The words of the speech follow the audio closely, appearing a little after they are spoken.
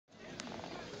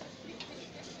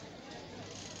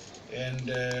And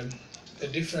the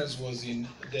difference was in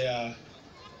their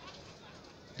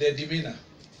demeanor.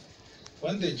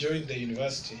 When they joined the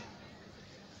university,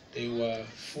 they were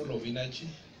full of energy,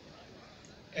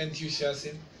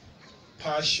 enthusiasm,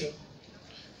 passion,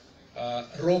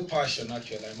 raw passion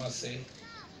actually, I must say.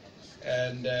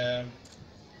 And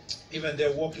even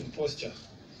their walking posture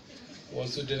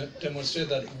was to demonstrate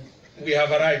that we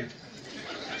have arrived.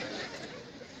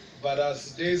 But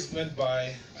as days went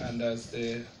by and as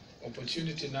the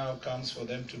opportunity now comes for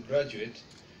them to graduate,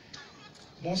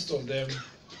 most of them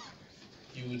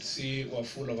you would see were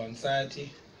full of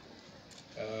anxiety,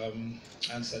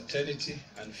 uncertainty,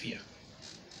 and fear.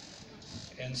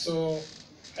 And so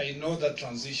I know that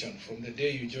transition from the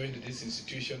day you joined this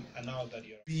institution and now that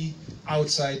you're be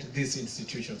outside these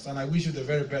institutions. And I wish you the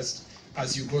very best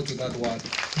as you go to that world.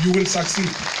 You will succeed.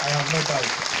 I have no doubt.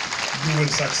 You will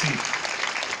succeed.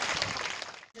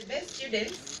 The best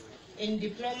students in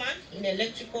diploma in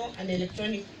electrical and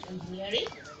electronic engineering,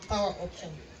 power option.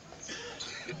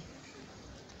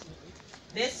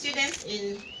 Best students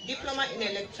in diploma in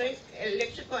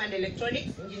electrical and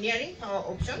electronics engineering, power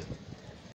option.